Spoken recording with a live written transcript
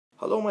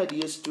Hello, my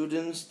dear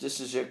students.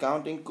 This is your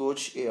accounting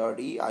coach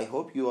ARD. I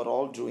hope you are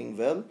all doing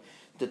well.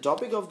 The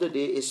topic of the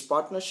day is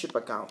partnership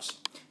accounts.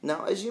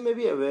 Now, as you may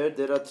be aware,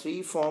 there are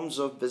three forms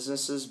of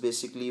businesses.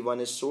 Basically,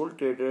 one is sole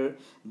trader,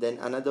 then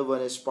another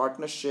one is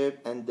partnership,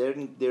 and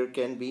then there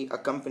can be a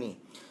company.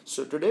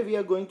 So today we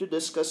are going to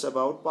discuss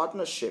about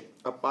partnership.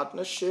 A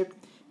partnership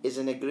is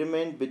an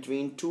agreement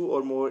between two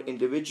or more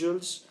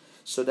individuals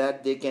so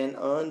that they can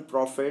earn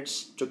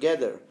profits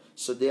together.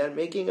 So they are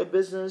making a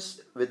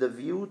business with a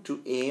view to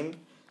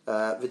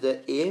with the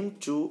aim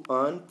to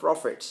earn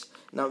profits.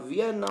 Now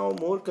we are now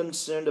more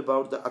concerned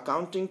about the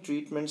accounting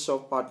treatments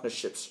of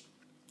partnerships.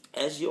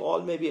 As you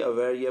all may be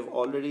aware, you have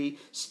already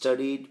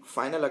studied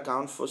final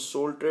account for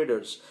sole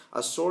traders.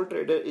 A sole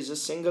trader is a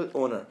single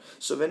owner.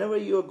 So whenever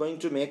you are going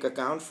to make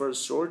account for a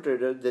sole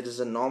trader, there is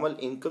a normal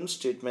income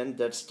statement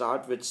that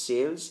starts with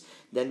sales.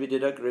 Then we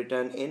deduct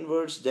return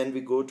inwards. Then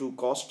we go to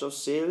cost of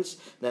sales.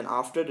 Then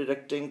after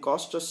deducting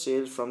cost of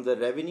sales from the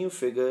revenue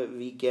figure,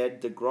 we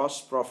get the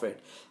gross profit.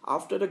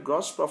 After the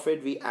gross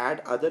profit, we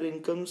add other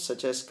incomes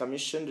such as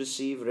commission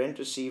received, rent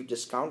received,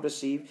 discount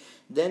received.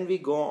 Then we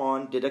go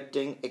on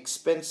deducting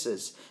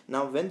expenses.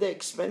 Now when the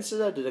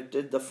expenses are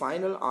deducted, the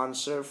final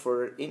answer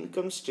for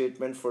income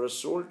statement for a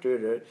sole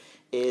trader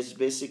is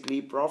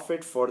basically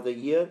profit for the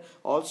year,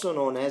 also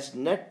known as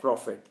net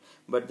profit.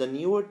 But the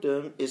newer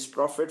term is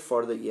profit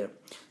for the year.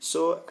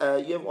 So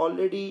you have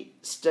already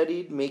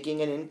studied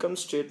making an income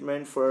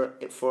statement for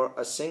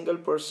a single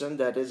person,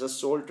 that is a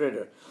sole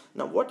trader.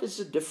 Now what is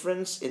the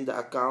difference in the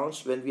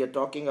accounts when we are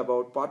talking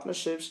about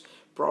partnerships?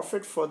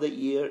 Profit for the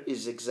year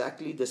is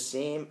exactly the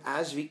same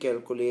as we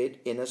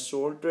calculate in a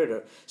sole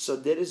trader. So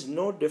there is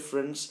no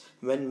difference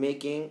when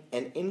making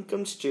an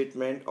income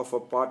statement of a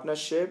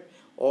partnership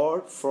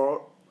or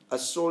for a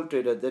sole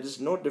trader. There is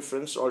no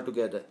difference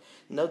altogether.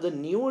 Now the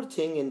newer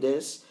thing in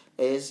this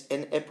is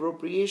an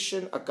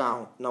appropriation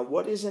account. Now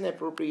what is an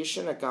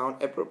appropriation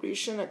account?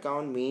 Appropriation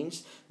account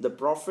means the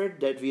profit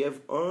that we have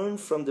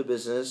earned from the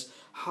business.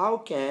 How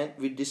can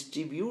we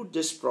distribute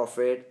this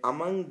profit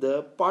among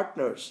the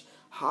partners?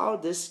 How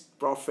this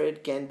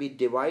profit can be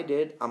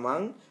divided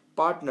among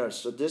partners.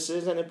 So this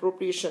is an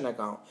appropriation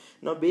account.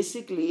 Now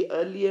basically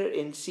earlier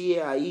in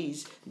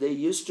CAIEs there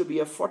used to be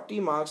a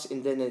 40 marks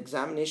in the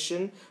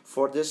examination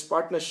for this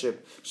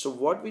partnership. So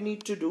what we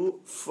need to do,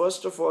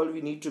 first of all, we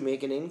need to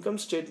make an income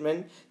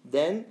statement.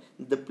 Then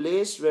the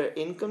place where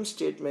income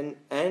statement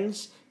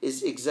ends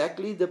is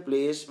exactly the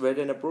place where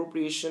an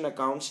appropriation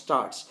account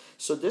starts.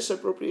 So this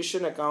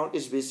appropriation account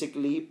is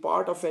basically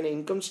part of an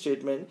income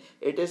statement.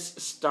 It is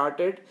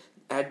started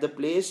at the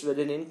place where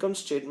an income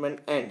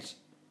statement ends.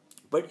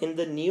 But in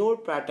the newer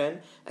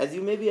pattern, as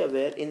you may be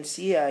aware, in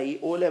CAIE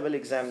O-level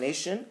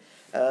examination,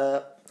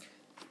 there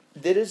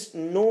is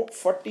no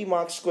 40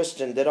 marks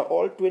question. There are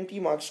all 20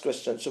 marks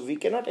questions. So we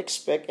cannot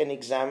expect an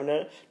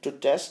examiner to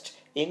test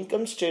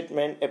income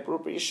statement,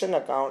 appropriation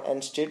account,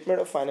 and statement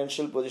of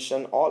financial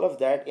position, all of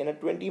that in a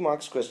 20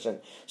 marks question.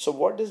 So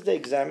what does the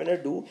examiner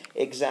do?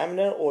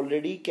 Examiner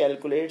already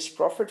calculates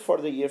profit for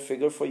the year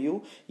figure for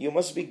you. You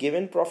must be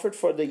given profit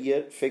for the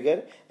year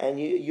figure, and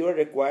you are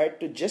required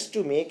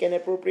to make an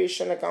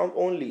appropriation account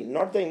only,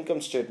 not the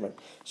income statement.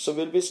 So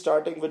we'll be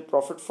starting with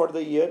profit for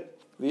the year,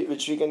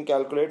 which we can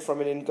calculate from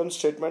an income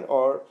statement,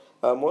 or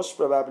most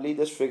probably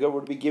this figure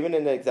would be given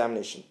in the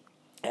examination.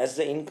 As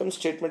the income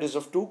statement is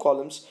of 2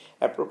 columns,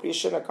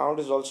 appropriation account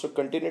is also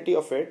continuity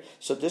of it.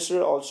 So this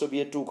will also be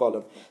a 2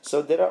 column.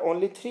 So there are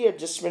only 3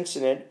 adjustments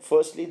in it.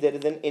 Firstly, there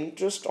is an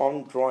interest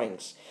on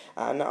drawings.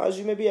 And as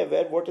you may be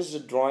aware, what is the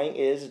drawing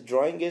is?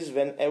 Drawing is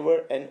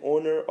whenever an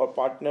owner or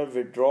partner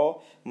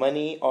withdraw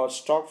money or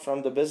stock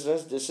from the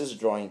business, this is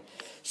drawing.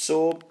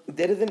 So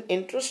there is an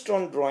interest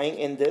on drawing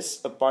in this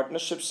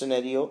partnership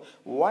scenario.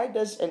 Why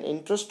does an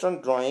interest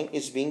on drawing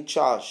is being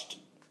charged?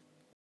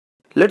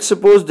 Let's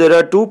suppose there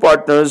are 2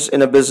 partners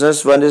in a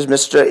business. One is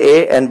Mr.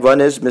 A and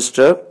one is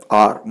Mr.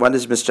 R. One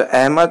is Mr.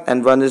 Ahmad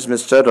and one is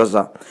Mr.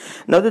 Raza.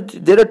 Now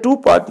there are 2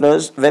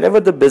 partners.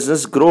 Whenever the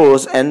business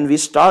grows and we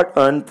start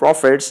earn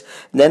profits,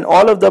 then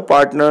all of the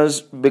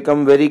partners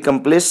become very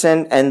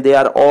complacent and they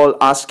are all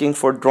asking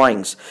for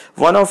drawings.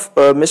 One of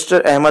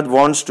Mr. Ahmad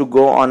wants to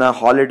go on a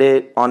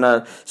holiday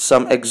on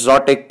some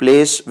exotic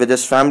place with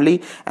his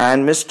family,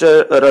 and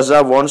Mr.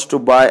 Raza wants to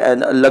buy a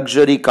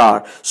luxury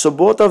car. So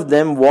both of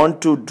them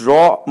want to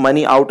draw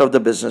money out of the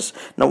business.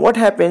 Now what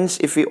happens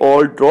if we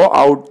all draw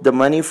out the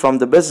money from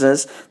the business?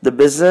 The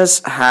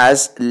business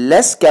has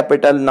less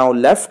capital now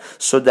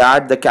left, so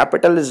that the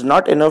capital is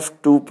not enough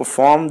to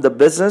perform the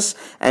business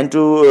and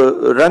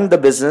to run the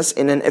business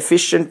in an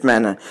efficient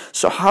manner.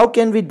 So how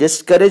can we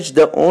discourage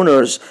the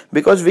owners?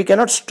 Because we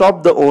cannot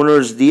stop the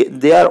owners.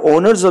 They are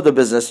owners of the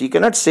business. You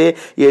cannot say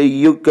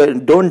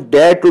don't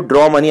dare to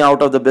draw money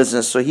out of the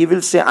business. So he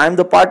will say, I'm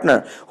the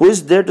partner. Who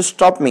is there to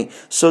stop me?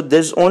 So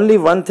there's only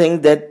one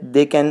thing that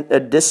they can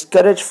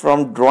discourage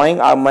from drawing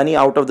our money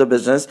out of the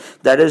business,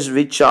 that is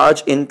we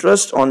charge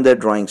interest on their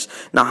drawings.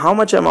 Now how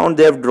much amount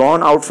they have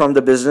drawn out from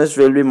the business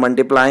will be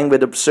multiplying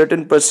with a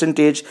certain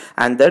percentage,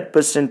 and that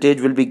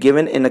percentage will be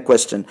given in a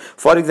question.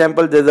 For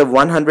example, there's a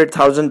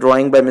 100,000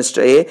 drawing by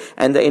Mr. A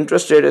and the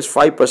interest rate is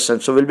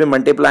 5%. So we'll be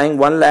multiplying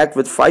 1 lakh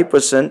with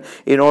 5%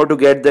 in order to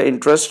get the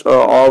interest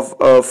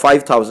of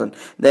 5,000.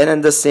 Then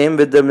and the same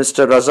with the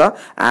Mr. Raza,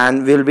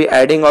 and we'll be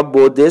adding up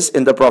both this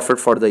in the profit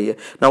for the year.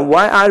 Now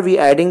why are we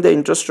adding the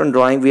interest on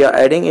drawing? We are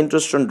adding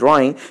interest on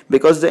drawing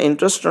because the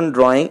interest on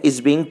drawing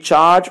is being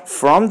charged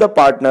from the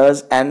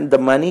partners and the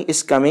money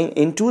is coming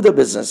into the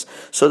business.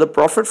 So the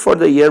profit for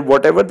the year,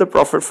 whatever the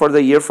profit for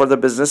the year for the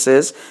business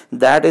is,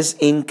 that is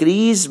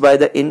increased by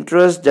the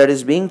interest that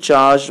is being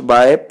charged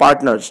by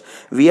partners.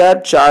 We are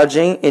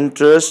charging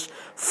interest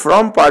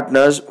from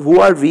partners. Who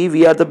are we?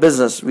 We are the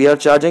business. We are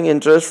charging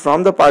interest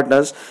from the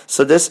partners.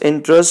 So this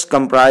interest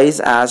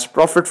comprise as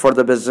profit for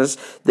the business.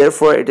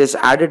 Therefore, it is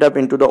added up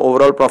into the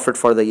overall profit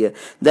for the year.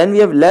 Then we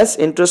have less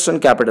interest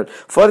on capital.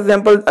 For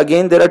example,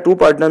 again, there are two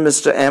partners,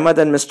 Mr. Ahmed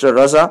and Mr.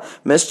 Raza.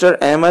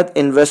 Mr. Ahmed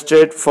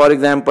invested, for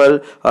example,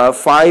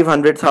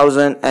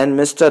 500,000 and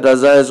Mr.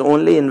 Raza has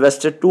only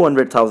invested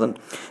 200,000.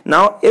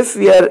 Now, if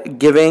we are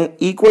giving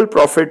equal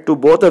profit to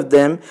both of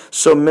them,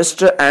 so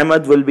Mr.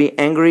 Ahmed will be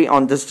angry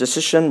on this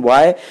decision.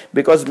 Why?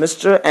 Because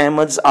Mr.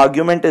 Ahmed's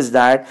argument is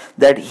that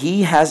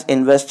he has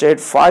invested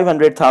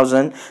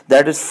 500,000,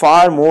 that is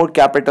far more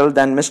capital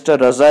than Mr.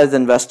 Raza has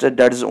invested,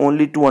 that is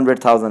only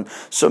 200,000.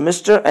 So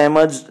Mr.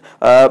 Ahmed's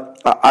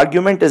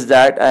argument is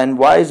that, and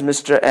why is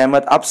Mr.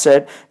 Ahmed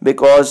upset?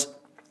 Because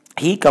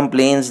he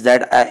complains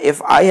that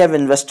if I have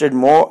invested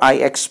more, I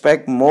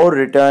expect more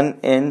return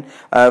in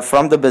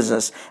from the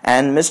business,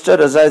 and Mr.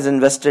 Raza has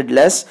invested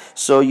less,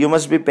 so you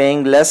must be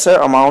paying lesser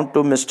amount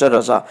to Mr.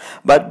 Raza.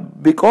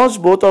 But because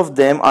both of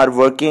them are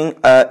working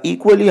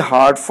equally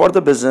hard for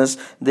the business,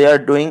 they are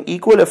doing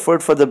equal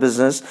effort for the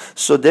business,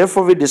 so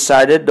therefore we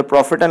decided the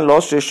profit and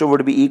loss ratio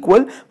would be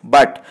equal.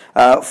 But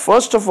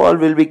first of all,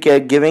 we'll be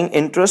giving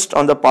interest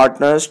on the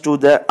partners to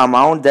the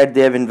amount that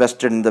they have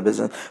invested in the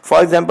business.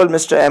 For example,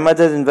 Mr. Ahmed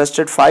has invested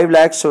 5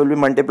 lakhs, so we'll be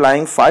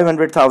multiplying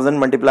 500,000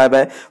 multiplied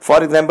by,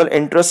 for example,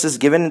 interest is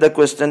given in the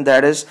question,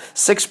 that is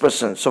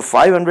 6%. So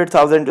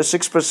 500,000 to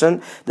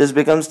 6%, this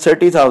becomes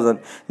 30,000.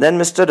 Then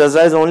Mr.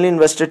 Raza has only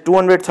invested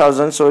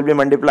 200,000, so we'll be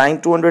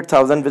multiplying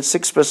 200,000 with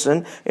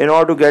 6% in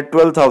order to get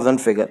 12,000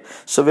 figure.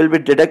 So we'll be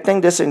deducting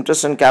this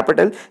interest on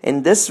capital.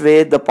 In this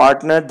way, the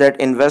partner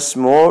that invests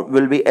more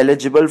will be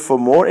eligible for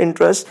more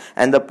interest,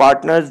 and the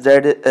partner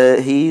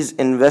that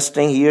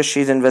he or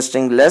she is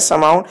investing less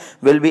amount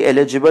will be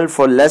eligible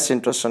for less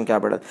interest on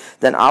capital.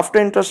 Then after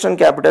interest on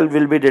capital,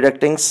 we'll be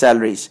deducting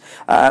salaries.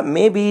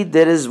 Maybe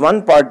there is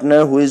one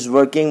partner who is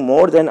working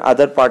more than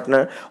other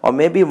partner, or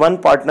maybe one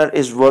partner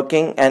is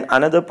working and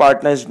another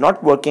partner is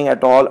not working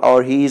at all,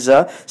 or he is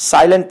a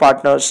silent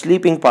partner,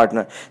 sleeping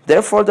partner.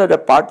 Therefore, the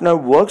partner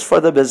works for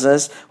the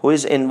business, who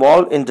is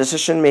involved in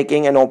decision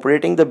making and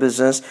operating the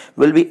business,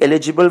 will be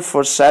eligible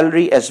for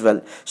salary as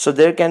well. So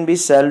there can be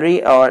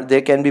salary, or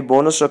there can be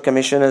bonus or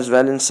commission as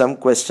well in some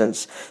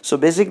questions. So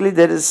basically,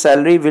 there is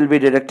salary, will be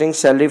deducting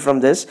salary from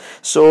this.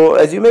 So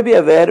as you may be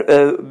aware,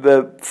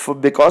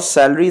 because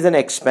salary is an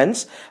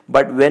expense,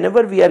 but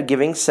whenever we are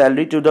giving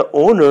salary to the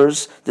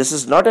owners, this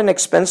is not an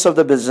expense of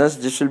the business,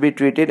 this will be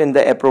treated in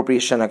the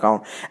appropriation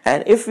account.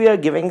 And if we are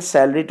giving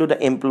salary to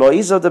the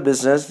employees of the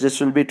business, this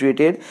will be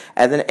treated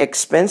as an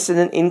expense in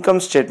an income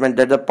statement,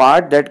 that the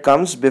part that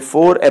comes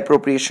before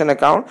appropriation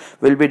account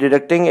will be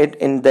deducting it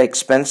in the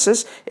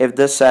expenses if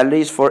the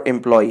salary is for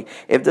employee.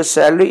 If the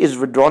salary is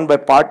withdrawn by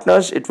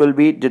partners, it will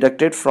be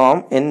deducted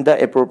from in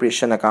the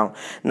appropriation account.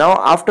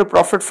 Now after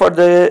profit for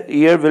the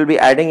year, we'll be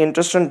adding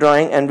interest on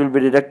drawing and we'll be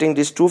deducting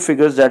these two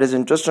figures, that is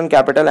interest on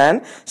capital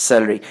and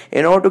salary,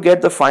 in order to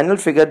get the final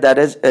figure, that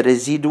is a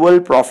residual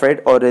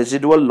profit or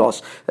residual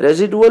loss.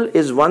 Residual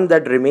is one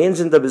that remains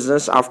in the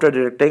business after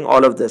deducting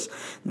all of this.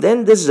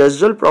 Then this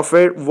residual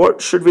profit,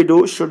 what should we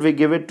do? Should we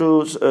give it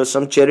to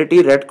some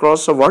charity, Red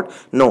Cross or what?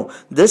 No.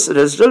 This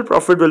residual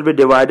profit will be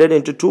divided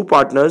into two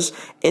partners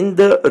in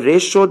the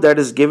ratio that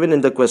is given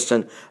in the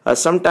question.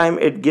 Sometime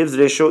it gives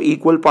ratio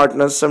equal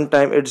partners,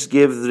 sometime it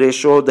gives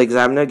ratio, the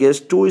examiner gives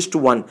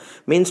 2:1,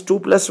 means 2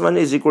 plus 1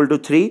 is equal to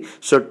 3.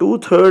 So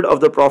 2/3 of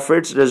the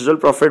profits, residual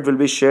profit, will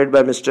be shared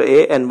by Mr.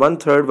 A and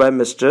 1/3 by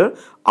Mr.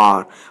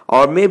 R.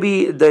 Or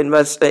maybe the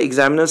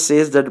examiner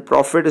says that the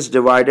profit is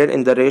divided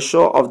in the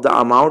ratio of the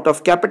amount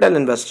of capital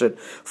invested.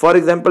 For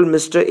example,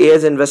 Mr. A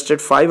has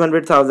invested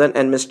 500,000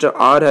 and Mr.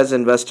 R has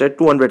invested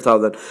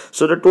 200,000.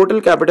 So the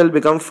total capital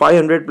becomes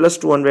 500 plus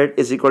 200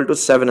 is equal to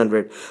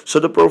 700. So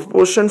the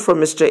proportion for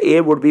Mr.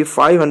 A would be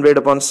 500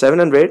 upon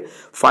 700.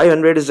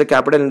 500 is the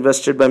capital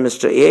invested by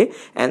Mr. A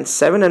and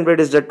 700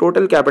 is the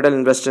total capital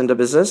invested in the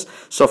business.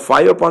 So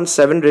 5 upon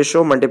 7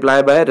 ratio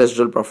multiplied by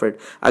residual profit.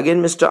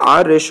 Again, Mr.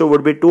 R ratio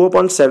would be 2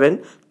 upon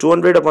 7,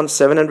 200 upon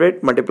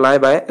 700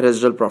 multiplied by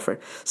residual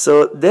profit.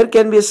 So there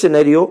can be a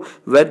scenario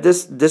where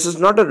this is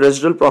not a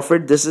residual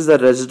profit, this is a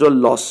residual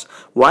loss.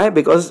 Why?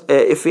 Because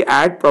if we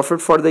add profit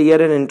for the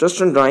year and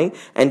interest on drawing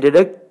and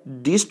deduct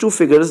these two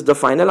figures, the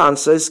final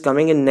answer is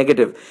coming in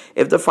negative.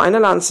 If the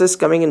final answer is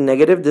coming in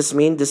negative, this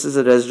means this is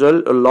a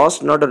residual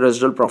loss, not a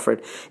residual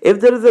profit. If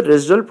there is a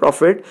residual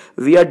profit,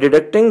 we are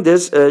deducting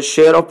this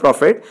share of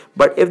profit,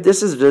 but if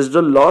this is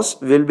residual loss,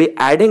 we'll be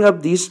adding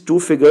up these two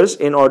figures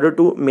in order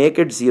to make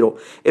it zero.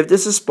 If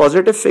this is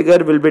positive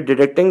figure, we'll be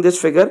deducting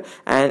this figure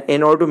and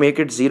in order to make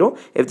it zero.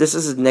 If this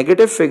is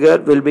negative figure,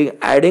 we'll be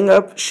adding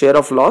up share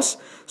of loss,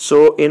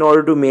 so in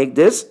order to make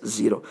this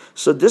zero.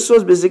 So this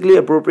was basically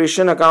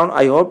appropriation account.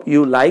 I hope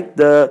you liked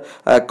the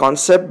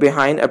concept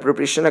behind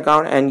appropriation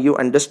account and you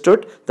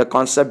understood the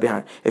concept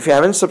behind. If you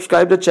haven't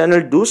subscribed the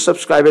channel, do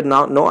subscribe it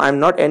now. No, I'm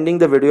not ending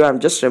the video, I'm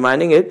just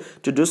reminding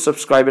it to do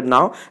subscribe it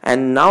now.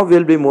 And now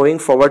we'll be moving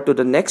forward to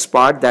the next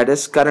part, that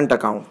is current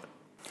account.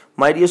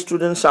 My dear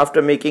students,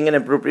 after making an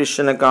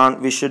appropriation account,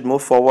 we should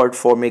move forward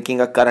for making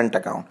a current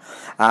account.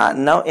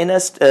 Now in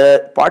a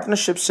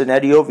partnership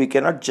scenario, we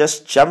cannot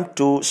just jump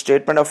to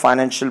statement of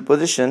financial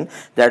position,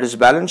 that is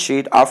balance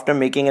sheet, after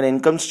making an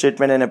income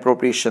statement and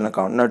appropriation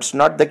account. Now it's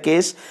not the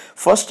case.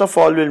 First of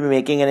all, we'll be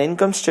making an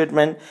income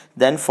statement,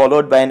 then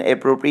followed by an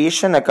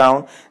appropriation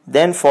account,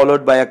 then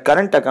followed by a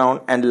current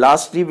account, and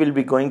lastly we'll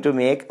be going to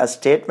make a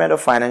statement of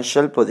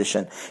financial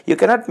position. You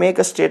cannot make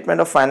a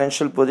statement of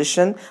financial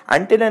position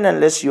until and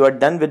unless you are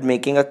done with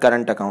making a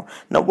current account.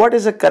 Now what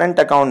is a current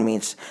account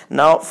means?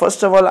 Now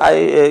first of all,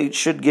 I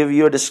should give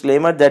you a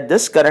disclaimer that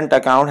this current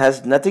account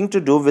has nothing to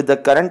do with the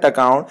current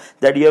account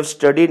that you have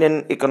studied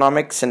in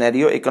economic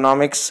scenario,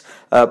 economics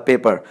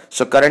paper.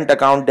 So current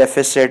account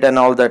deficit and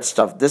all that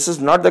stuff. This is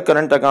not the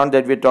current account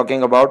that we're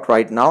talking about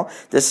right now.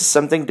 This is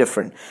something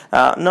different.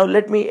 Now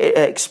let me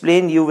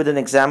explain you with an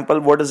example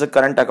what does a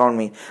current account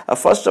mean.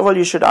 First of all,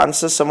 you should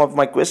answer some of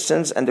my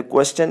questions, and the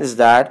question is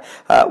that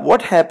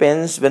what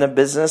happens when a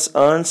business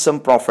earns some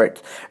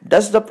profit?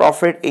 Does the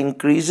profit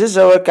increases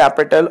our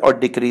capital or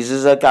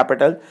decreases our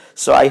capital?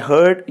 So I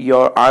heard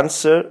your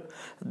answer,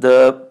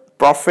 the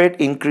profit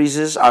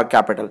increases our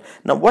capital.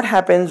 Now what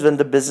happens when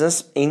the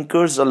business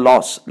incurs a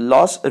loss?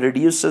 Loss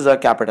reduces our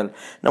capital.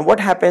 Now what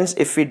happens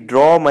if we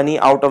draw money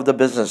out of the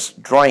business?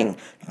 Drawing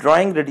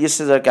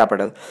reduces our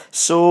capital.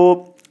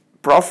 So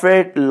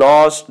profit,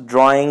 loss,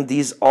 drawing,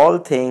 these all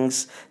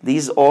things,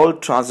 these all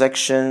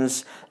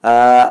transactions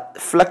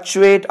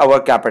fluctuate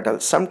our capital.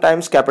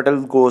 Sometimes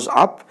capital goes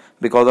up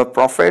because of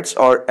profits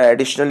or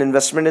additional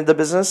investment in the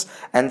business,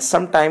 and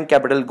sometimes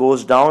capital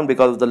goes down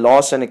because of the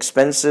loss and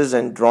expenses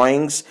and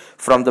drawings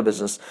from the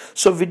business.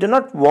 So we do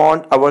not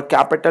want our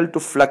capital to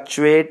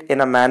fluctuate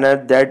in a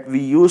manner that we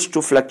used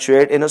to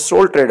fluctuate in a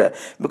sole trader,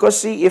 because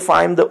see, if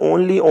I'm the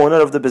only owner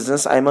of the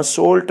business, I'm a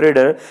sole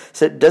trader,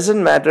 so it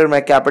doesn't matter,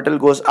 my capital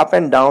goes up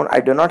and down,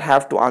 I do not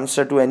have to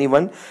answer to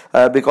anyone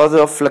because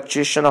of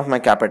fluctuation of my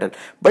capital.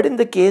 But in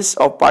the case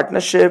of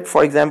partnership,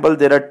 for example,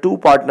 there are two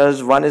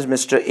partners, one is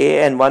Mr.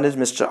 A and one is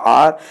Mr.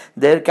 R.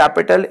 Their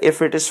capital,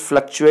 if it is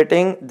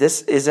fluctuating,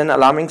 this is an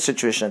alarming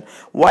situation.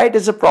 Why it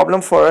is a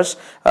problem for us?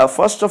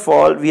 First of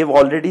all, we have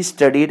already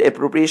studied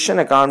appropriation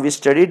account. We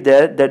studied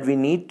there that we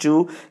need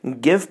to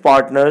give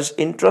partners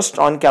interest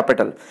on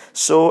capital.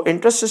 So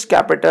interest is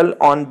capital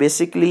on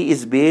basically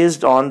is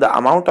based on the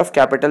amount of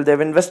capital they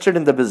have invested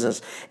in the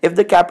business. If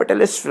the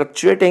capital is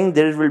fluctuating,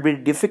 there will be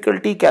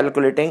difficulty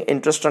calculating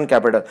interest on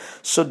capital.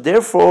 So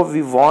therefore,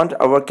 we want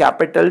our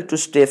capital to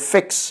stay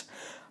fixed.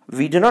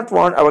 We do not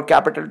want our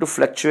capital to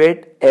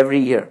fluctuate every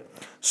year.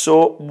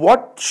 So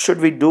what should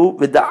we do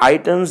with the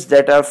items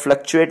that are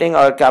fluctuating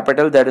our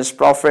capital, that is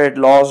profit,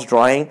 loss,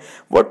 drawing?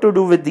 What to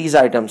do with these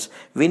items?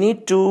 We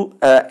need to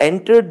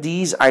enter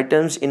these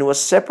items into a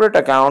separate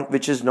account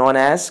which is known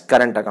as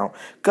current account.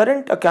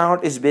 Current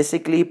account is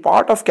basically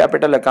part of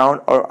capital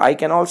account, or I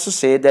can also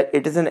say that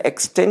it is an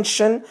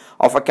extension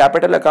of a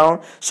capital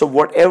account. So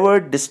whatever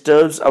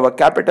disturbs our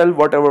capital,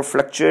 whatever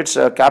fluctuates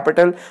our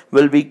capital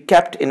will be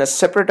kept in a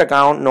separate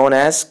account known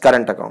as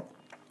current account.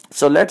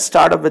 So let's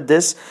start up with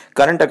this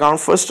current account.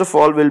 First of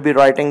all, we'll be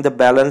writing the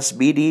balance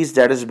BDs,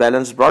 that is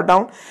balance brought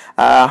down.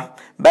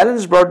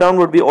 Balance brought down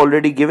would be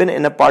already given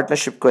in a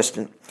partnership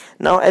question.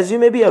 Now, as you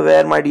may be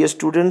aware, my dear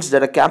students,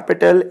 that a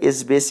capital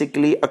is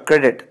basically a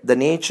credit. The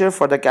nature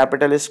for the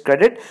capital is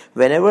credit.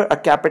 Whenever a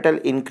capital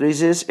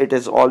increases, it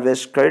is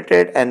always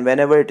credited, and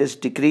whenever it is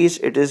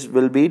decreased,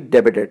 will be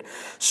debited.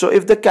 So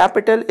if the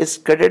capital is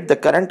credit, the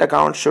current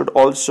account should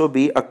also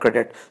be a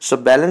credit. So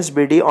balance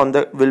BD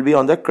will be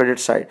on the credit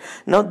side.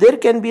 Now there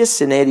can be a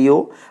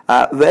scenario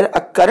where a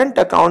current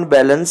account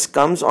balance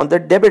comes on the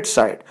debit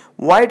side.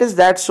 Why is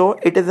that so?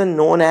 It is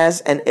known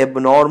as an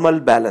abnormal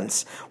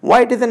balance.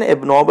 Why it is an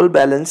abnormal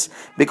balance?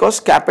 Because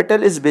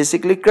capital is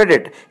basically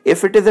credit.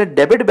 If it is a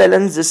debit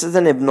balance, this is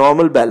an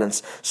abnormal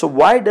balance. So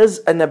why does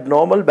an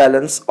abnormal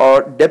balance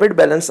or debit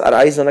balance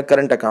arise on a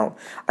current account?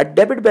 A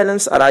debit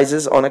balance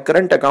arises on a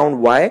current account.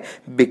 Why?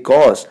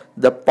 Because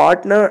the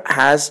partner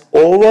has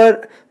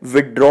over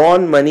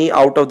withdrawn money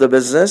out of the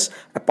business,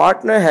 a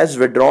partner has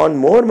withdrawn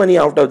more money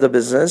out of the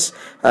business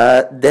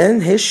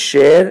than his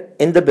share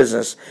in the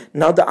business.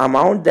 Now the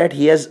amount that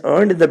he has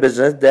earned in the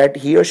business, that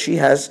he or she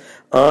has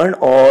earned,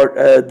 or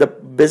the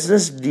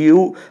business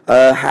due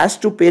has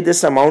to pay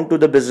this amount to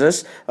the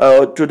business,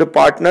 to the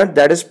partner,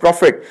 that is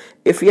profit.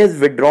 If he has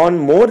withdrawn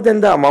more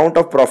than the amount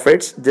of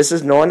profits, this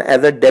is known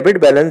as a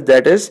debit balance,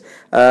 that is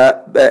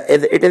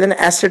it is an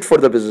asset for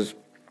the business.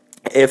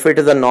 If it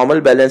is a normal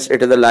balance,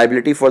 it is a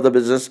liability for the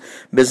business.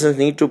 Business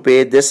need to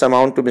pay this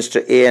amount to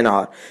Mr. A and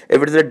R.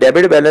 If it is a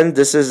debit balance,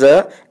 this is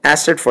a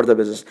asset for the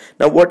business.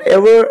 Now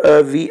whatever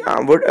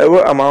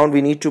whatever amount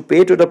we need to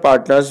pay to the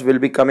partners will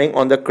be coming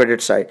on the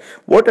credit side.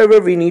 Whatever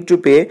we need to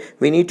pay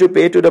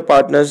to the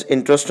partners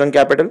interest on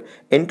capital.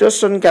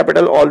 Interest on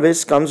capital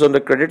always comes on the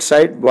credit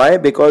side. Why?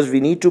 Because we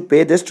need to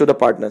pay this to the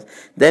partners.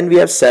 Then we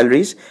have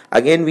salaries.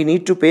 Again, we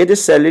need to pay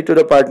this salary to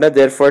the partner,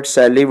 therefore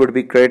salary would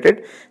be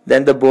credited.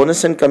 Then the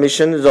bonus and commission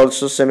is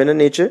also similar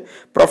nature.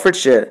 Profit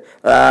share.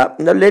 Now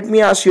let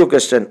me ask you a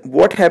question.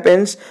 What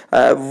happens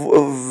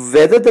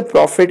whether the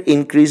profit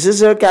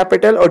increases our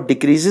capital or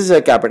decreases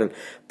our capital?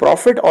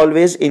 Profit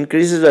always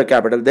increases our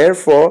capital.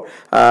 Therefore,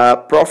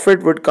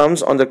 profit would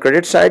comes on the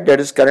credit side,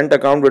 that is current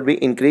account would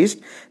be increased.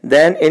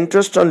 Then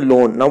interest on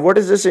loan. Now what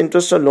is this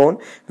interest on loan?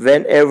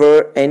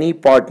 Whenever any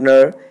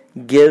partner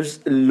gives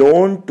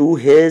loan to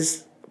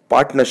his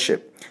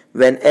partnership,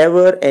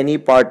 whenever any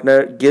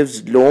partner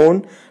gives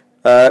loan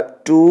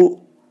to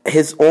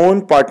his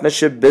own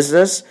partnership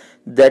business,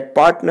 that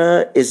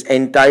partner is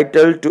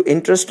entitled to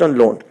interest on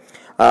loan.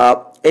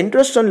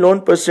 Interest on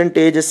loan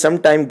percentage is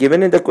sometime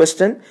given in the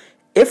question.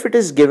 If it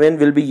is given,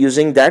 we'll be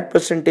using that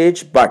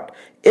percentage. But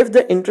if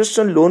the interest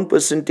on loan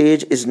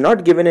percentage is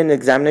not given in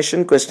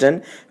examination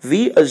question,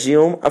 we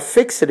assume a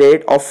fixed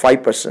rate of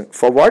 5%.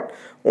 For what?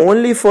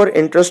 Only for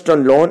interest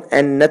on loan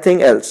and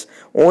nothing else.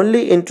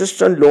 Only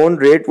interest on loan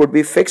rate would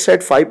be fixed at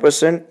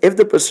 5% if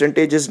the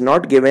percentage is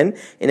not given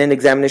in an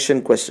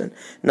examination question.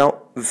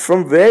 Now,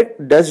 from where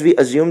does we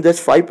assume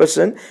this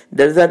 5%?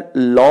 There is a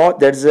law,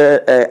 there is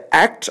a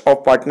act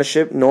of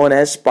partnership known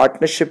as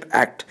Partnership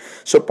Act.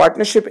 So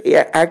Partnership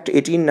Act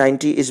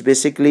 1890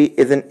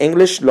 is an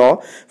English law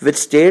which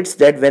states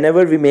that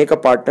whenever we make a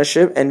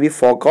partnership and we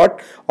forgot,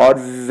 or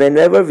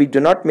whenever we do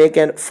not make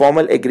a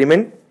formal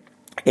agreement,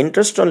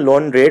 interest on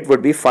loan rate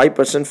would be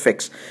 5%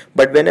 fixed.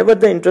 But whenever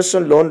the interest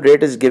on loan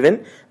rate is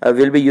given,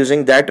 we'll be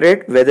using that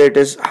rate, whether it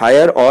is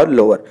higher or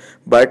lower.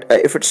 But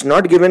if it's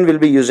not given, we'll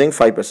be using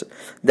 5%.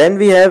 Then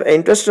we have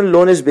interest on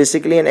loan is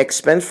basically an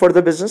expense for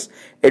the business.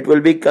 It will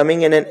be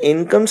coming in an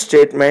income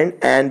statement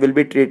and will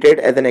be treated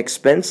as an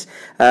expense,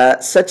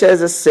 such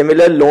as a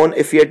similar loan.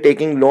 If you are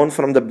taking loan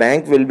from the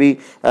bank, will be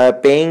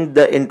paying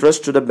the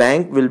interest to the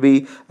bank, will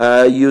be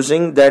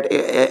using that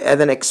as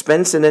an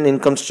expense in an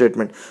income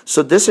statement.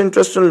 So this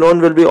interest on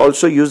loan will be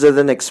also used as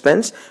an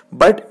expense,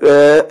 but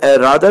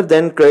rather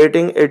than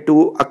crediting it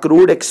to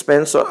accrued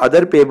expense or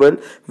other payable,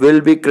 will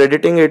be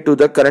crediting it to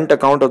the current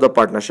account of the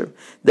partnership.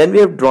 Then we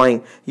have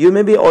drawing. You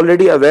may be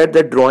already aware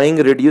that drawing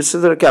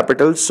reduces the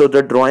capital, so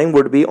the drawing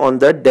would be on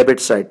the debit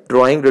side.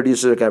 Drawing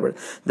reduces the capital.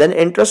 Then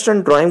interest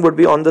on drawing would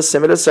be on the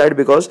similar side,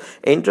 because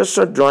interest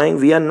on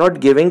drawing we are not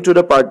giving to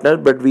the partner,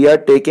 but we are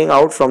taking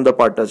out from the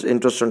partners.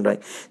 Interest on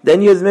drawing.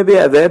 Then you may be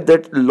aware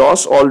that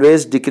loss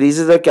always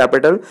decreases the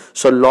capital,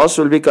 so loss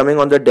will be coming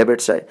on the debit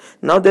side.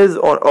 Now there is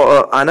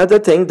another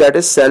thing, that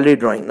is salary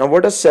drawing. Now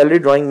what does salary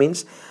drawing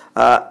means?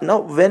 Now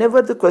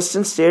whenever the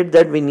question states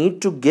that we need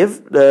to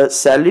give the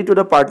salary to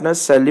the partner,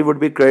 salary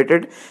would be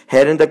credited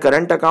here in the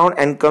current account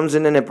and comes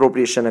in an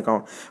appropriation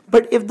account.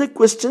 But if the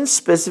question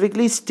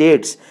specifically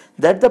states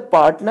that the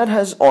partner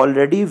has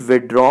already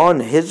withdrawn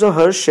his or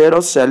her share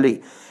of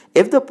salary,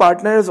 if the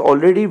partner has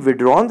already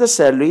withdrawn the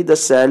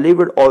salary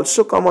would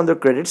also come on the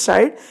credit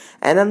side,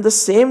 and at the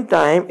same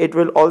time it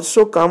will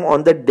also come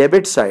on the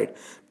debit side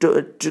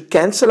to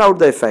cancel out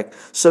the effect.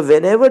 So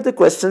whenever the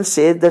question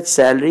says that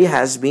salary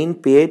has been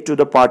paid to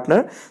the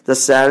partner, the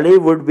salary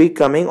would be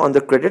coming on the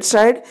credit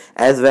side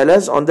as well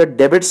as on the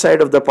debit side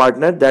of the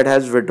partner that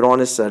has withdrawn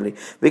his salary.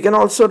 We can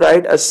also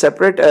write a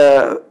separate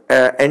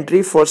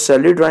entry for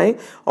salary drawing,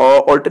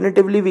 or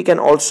alternatively we can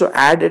also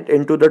add it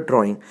into the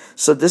drawing.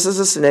 So this is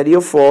a scenario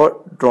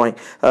for drawing.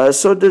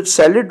 So the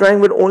salary drawing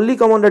will only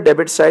come on the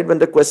debit side when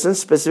the question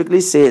specifically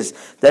says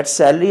that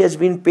salary has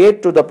been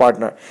paid to the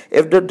partner.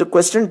 If the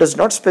question does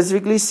not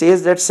specifically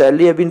says that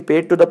salary have been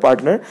paid to the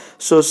partner,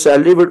 so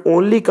salary will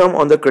only come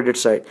on the credit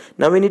side.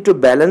 Now we need to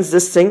balance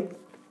this thing.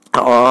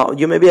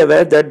 You may be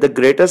aware that the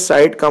greater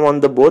side come on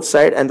the both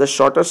side, and the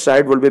shorter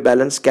side will be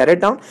balance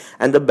carried down,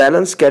 and the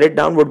balance carried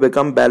down would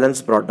become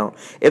balance brought down.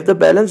 If the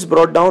balance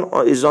brought down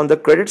is on the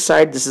credit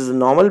side, this is a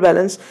normal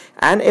balance,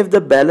 and if the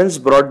balance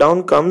brought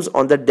down comes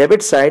on the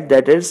debit side,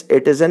 that is,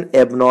 it is an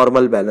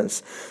abnormal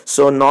balance.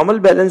 So normal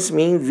balance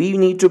means we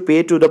need to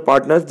pay to the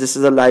partners, this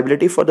is a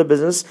liability for the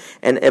business,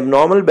 and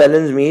abnormal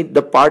balance means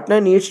the partner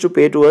needs to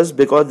pay to us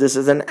because this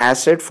is an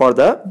asset for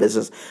the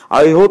business.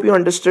 I hope you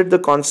understood the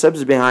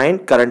concepts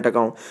behind current current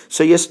account.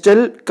 So you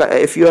still,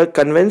 if you are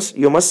convinced,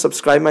 you must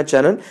subscribe my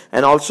channel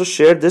and also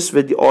share this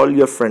with all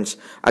your friends.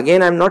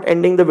 Again, I'm not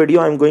ending the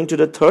video. I'm going to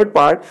the third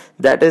part,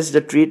 that is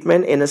the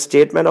treatment in a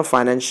statement of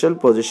financial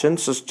position.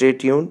 So stay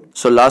tuned.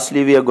 So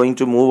lastly, we are going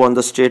to move on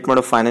the statement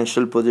of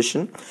financial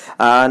position.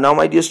 Now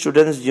my dear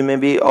students, you may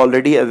be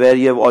already aware,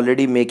 you have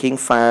already making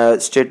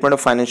statement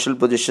of financial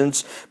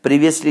positions,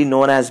 previously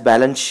known as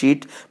balance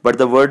sheet, but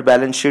the word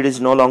balance sheet is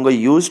no longer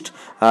used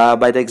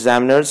by the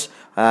examiners.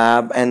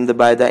 And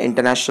by the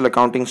international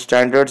accounting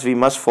standards, we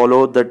must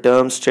follow the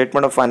term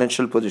statement of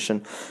financial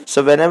position.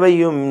 So whenever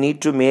you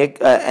need to make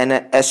an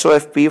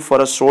SOFP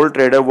for a sole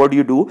trader, what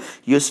do?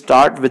 You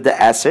start with the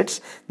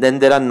assets, then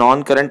there are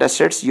non-current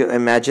assets. You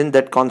imagine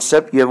that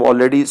concept, you have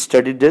already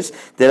studied this.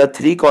 There are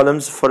 3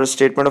 columns for a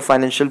statement of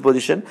financial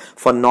position.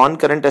 For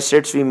non-current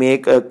assets, we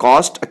make a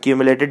cost,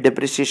 accumulated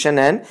depreciation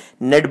and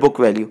net book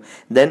value.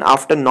 Then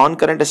after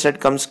non-current asset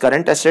comes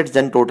current assets,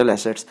 then total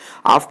assets.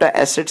 After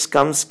assets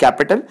comes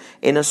capital.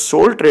 In a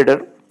sole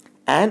trader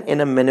and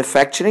in a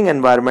manufacturing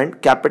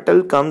environment,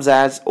 capital comes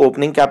as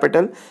opening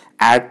capital,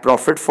 add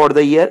profit for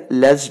the year,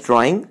 less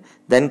drawing,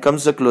 then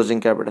comes the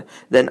closing capital.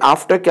 Then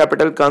after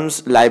capital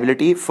comes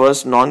liability,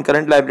 first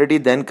non-current liability,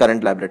 then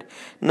current liability.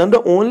 Now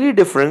the only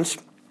difference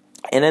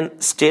in a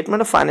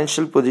statement of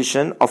financial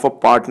position of a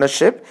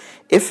partnership,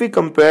 if we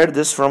compare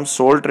this from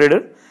sole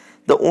trader,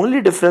 the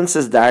only difference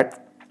is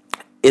that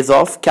is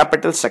of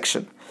capital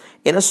section.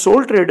 In a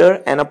sole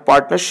trader and a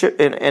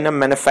partnership, in a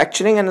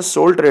manufacturing and a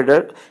sole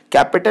trader,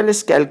 capital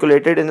is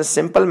calculated in a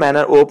simple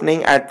manner,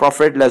 opening at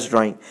profit less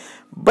drawing.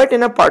 But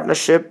in a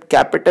partnership,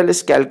 capital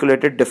is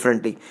calculated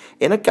differently.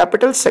 In a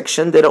capital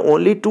section, there are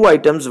only 2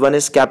 items. One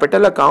is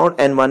capital account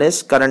and one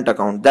is current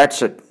account.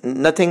 That's it.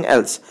 Nothing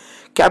else.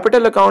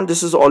 Capital account,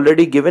 this is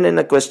already given in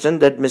a question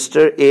that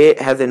Mr. A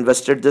has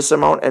invested this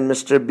amount and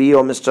Mr. B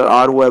or Mr.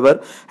 R,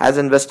 whoever, has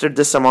invested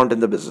this amount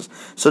in the business.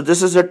 So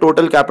this is the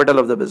total capital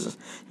of the business.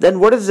 Then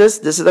what is this?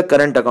 This is the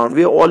current account.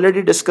 We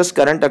already discussed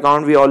current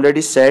account. We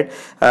already said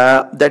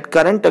that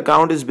current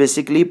account is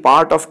basically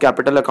part of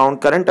capital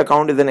account. Current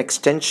account is an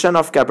extension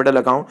of capital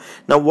account.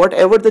 Now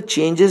whatever the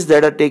changes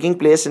that are taking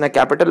place in a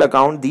capital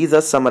account, these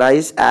are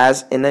summarized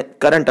as in a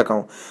current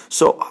account.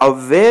 So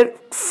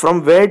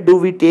from where do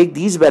we take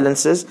these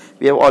balances?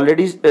 We have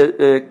already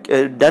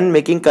done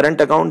making current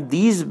account.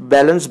 These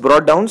balance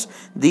brought downs,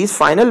 these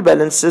final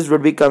balances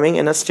would be coming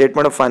in a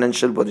statement of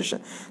financial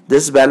position.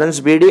 This balance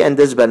BD and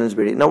this balance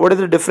BD. Now what is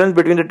the difference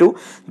between the two?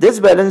 This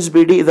balance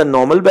BD is a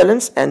normal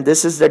balance and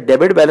this is the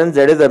debit balance,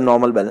 that is a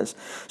normal balance.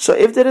 So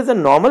if there is a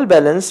normal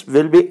balance,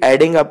 we'll be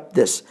adding up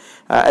this.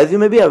 As you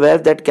may be aware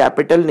that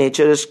capital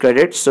nature is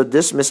credit, so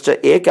this Mr.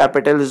 A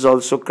capital is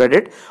also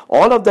credit.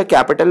 All of the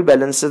capital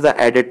balances are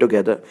added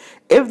together.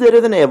 If there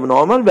is an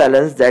abnormal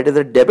balance, that is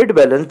a debit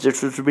balance, that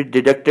should be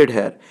deducted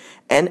here.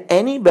 And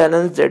any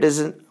balance that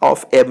is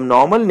of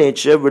abnormal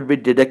nature would be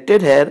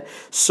deducted here.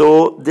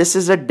 So this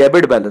is a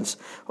debit balance.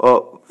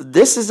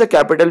 This is the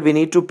capital we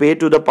need to pay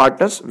to the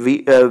partners.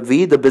 We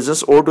the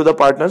business owe to the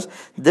partners.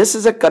 This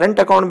is a current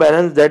account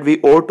balance that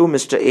we owe to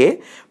Mr.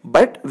 A,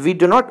 but we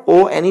do not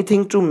owe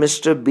anything to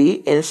Mr.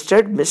 B.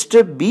 Instead,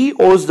 Mr. B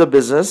owes the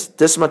business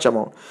this much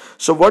amount.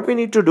 So what we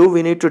need to do,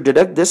 we need to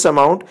deduct this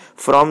amount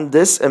from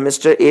this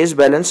Mr. A's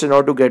balance in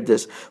order to get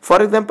this.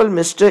 For example,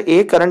 Mr.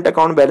 A current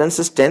account balance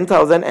is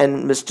 10,000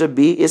 and Mr.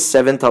 B is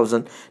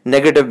 7,000,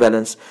 negative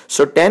balance.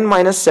 So 10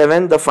 minus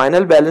 7, the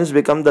final balance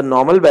becomes the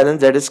normal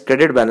balance, that is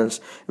credit balance.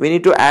 We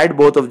need to add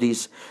both of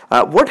these.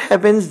 What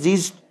happens,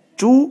 these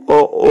two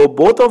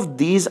both of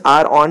these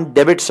are on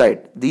debit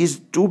side. These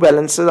two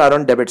balances are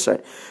on debit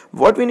side.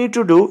 What we need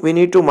to do, we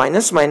need to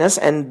minus minus,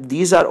 and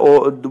these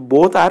are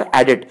both are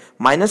added,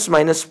 minus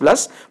minus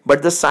plus,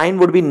 but the sign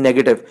would be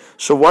negative.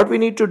 So what we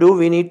need to do,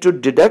 we need to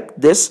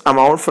deduct this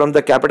amount from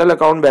the capital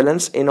account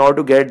balance in order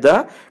to get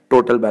the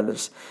total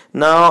balance.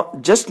 Now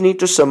just need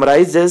to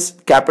summarize this.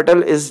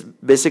 Capital is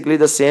basically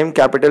the same.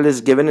 Capital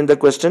is given in the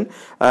question.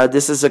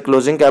 This is a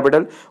closing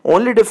capital.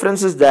 Only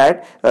difference is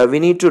that we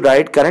need to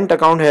write current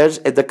account here.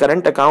 If the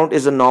current account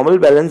is a normal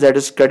balance, that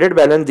is credit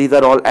balance, these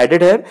are all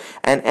added here,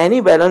 and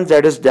any balance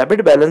that is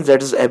debit balance,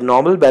 that is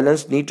abnormal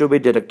balance, need to be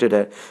deducted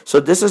here. So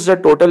this is the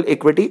total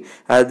equity.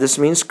 This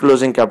means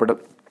closing capital.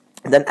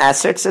 Then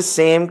assets is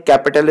same,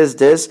 capital is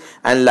this,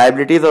 and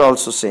liabilities are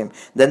also same.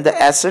 Then the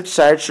asset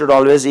side should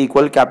always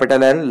equal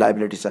capital and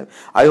liability side.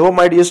 I hope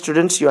my dear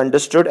students you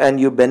understood and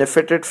you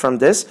benefited from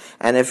this,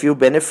 and if you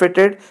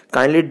benefited,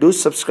 kindly do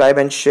subscribe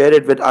and share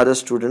it with other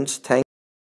students. Thank you.